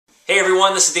Hey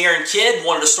everyone, this is DarinKidd.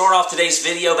 Wanted to start off today's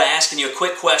video by asking you a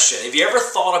quick question. Have you ever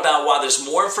thought about why there's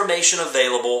more information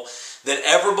available than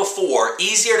ever before,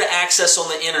 easier to access on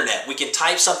the internet? We can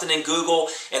type something in Google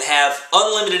and have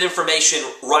unlimited information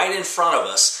right in front of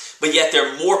us, but yet there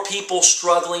are more people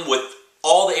struggling with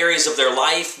all the areas of their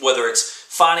life, whether it's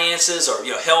finances or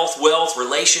health, wealth,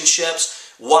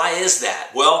 relationships. Why is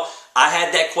that? Well, I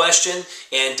had that question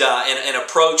and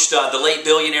approached the late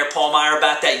billionaire Paul Meyer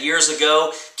about that years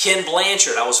ago. Ken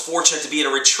Blanchard, I was fortunate to be at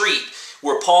a retreat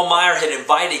where Paul Meyer had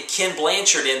invited Ken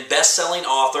Blanchard in, best-selling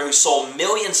author who sold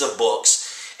millions of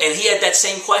books, and he had that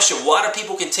same question. Why do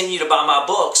people continue to buy my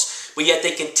books, but yet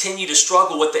they continue to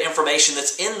struggle with the information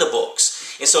that's in the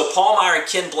books? And so Paul Meyer and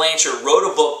Ken Blanchard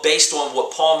wrote a book based on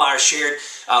what Paul Meyer shared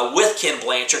with Ken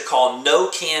Blanchard called No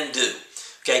Can Do.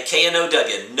 Okay,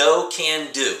 K-N-O-W, No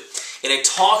Can Do. And it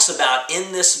talks about,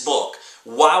 in this book,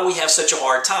 why we have such a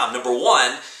hard time. Number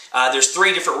one, there's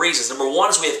three different reasons. Number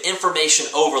one is we have information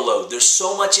overload. There's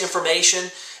so much information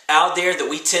out there that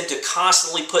we tend to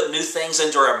constantly put new things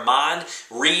into our mind,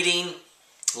 reading,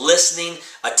 listening,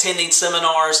 attending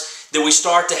seminars, that we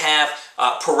start to have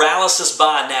paralysis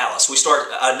by analysis.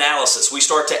 We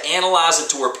start to analyze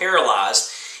until we're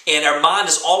paralyzed. And our mind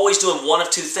is always doing one of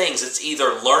two things. It's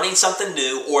either learning something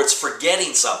new or it's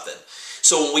forgetting something.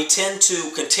 So when we tend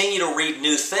to continue to read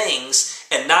new things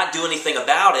and not do anything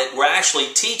about it, we're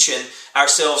actually teaching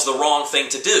ourselves the wrong thing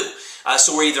to do.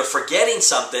 So we're either forgetting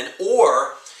something,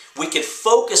 or we can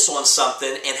focus on something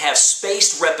and have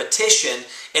spaced repetition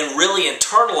and really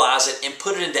internalize it and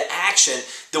put it into action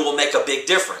that will make a big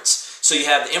difference. So you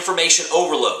have the information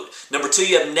overload. Number two,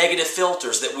 you have negative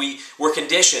filters that we're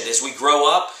conditioned as we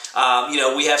grow up.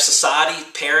 We have society,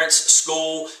 parents,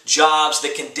 school, jobs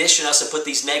that condition us and put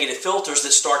these negative filters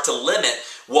that start to limit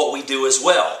what we do as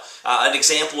well. An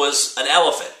example is an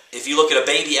elephant. If you look at a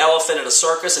baby elephant at a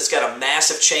circus, it's got a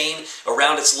massive chain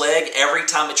around its leg. Every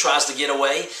time it tries to get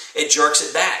away, it jerks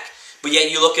it back. But yet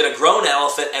you look at a grown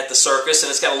elephant at the circus and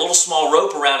it's got a little small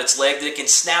rope around its leg that it can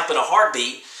snap in a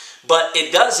heartbeat. But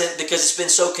it doesn't, because it's been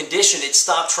so conditioned. It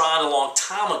stopped trying a long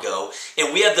time ago.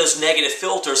 And we have those negative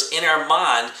filters in our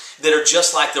mind that are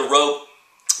just like the rope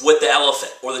with the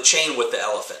elephant or the chain with the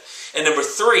elephant. And number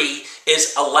three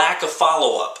is a lack of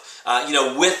follow-up,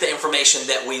 with the information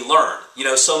that we learn.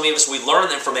 So many of us, we learn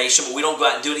the information, but we don't go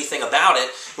out and do anything about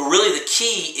it. But really the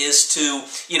key is to,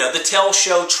 the tell,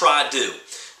 show, try, do.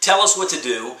 Tell us what to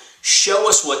do. Show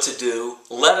us what to do.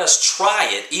 Let us try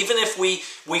it. Even if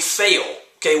we fail.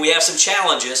 Okay, we have some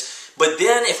challenges, but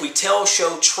then if we tell,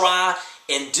 show, try,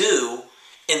 and do,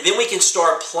 and then we can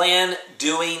start plan,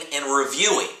 doing, and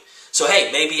reviewing. So hey,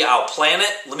 maybe I'll plan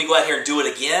it, let me go out here and do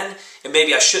it again, and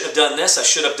maybe I shouldn't have done this, I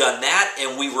should have done that,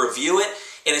 and we review it,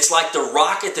 and it's like the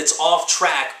rocket that's off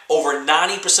track over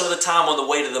 90% of the time on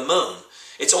the way to the moon.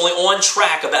 It's only on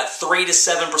track about 3 to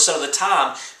 7% of the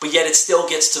time, but yet it still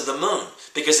gets to the moon,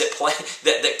 because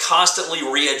that constantly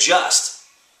readjusts.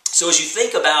 So as you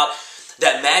think about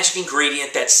that magic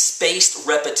ingredient, that spaced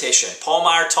repetition. Paul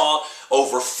Meyer taught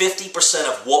over 50%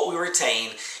 of what we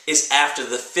retain is after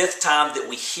the 5th time that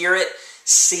we hear it,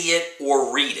 see it,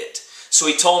 or read it. So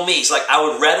he told me, he's like, I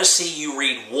would rather see you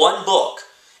read one book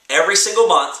every single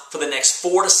month for the next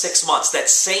 4 to 6 months. That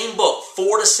same book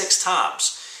 4 to 6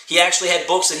 times. He actually had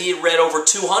books that he had read over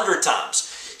 200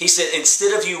 times. He said,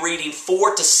 instead of you reading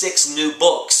 4 to 6 new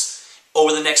books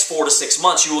over the next 4 to 6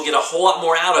 months, you will get a whole lot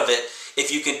more out of it if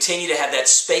you continue to have that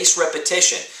spaced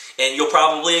repetition. And you'll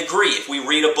probably agree, if we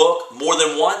read a book more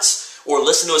than once or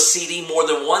listen to a CD more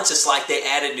than once, it's like they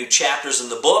added new chapters in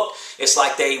the book. It's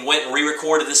like they went and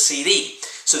re-recorded the CD.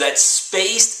 So that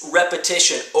spaced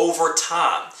repetition over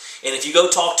time. And if you go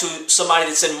talk to somebody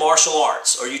that's in martial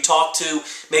arts, or you talk to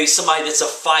maybe somebody that's a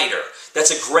fighter,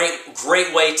 that's a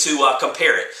great way to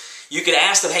compare it. You could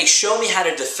ask them, hey, show me how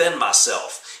to defend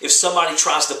myself if somebody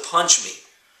tries to punch me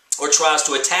or tries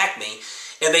to attack me,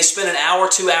 and they spend an hour,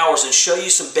 2 hours and show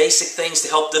you some basic things to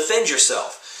help defend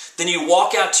yourself. Then you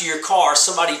walk out to your car,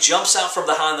 somebody jumps out from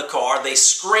behind the car, they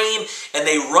scream and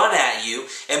they run at you,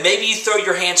 and maybe you throw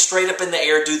your hand straight up in the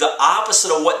air, do the opposite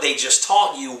of what they just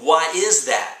taught you. Why is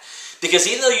that? Because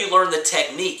even though you learn the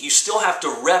technique, you still have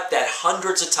to rep that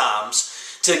hundreds of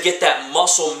times to get that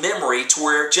muscle memory to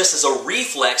where just as a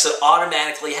reflex it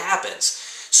automatically happens.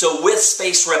 So with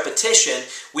spaced repetition,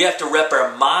 we have to rep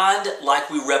our mind like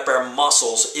we rep our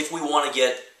muscles if we want to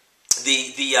get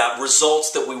the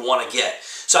results that we want to get.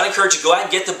 So I'd encourage you to go out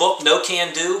and get the book No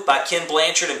Can Do by Ken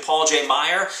Blanchard and Paul J.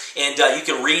 Meyer, and you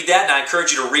can read that, and I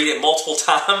encourage you to read it multiple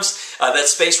times.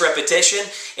 That's spaced repetition.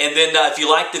 And then if you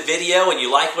like the video and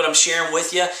you like what I'm sharing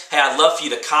with you, hey, I'd love for you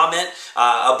to comment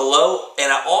below,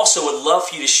 and I also would love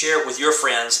for you to share it with your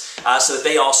friends so that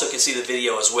they also can see the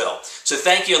video as well. So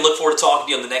thank you, and look forward to talking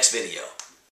to you on the next video.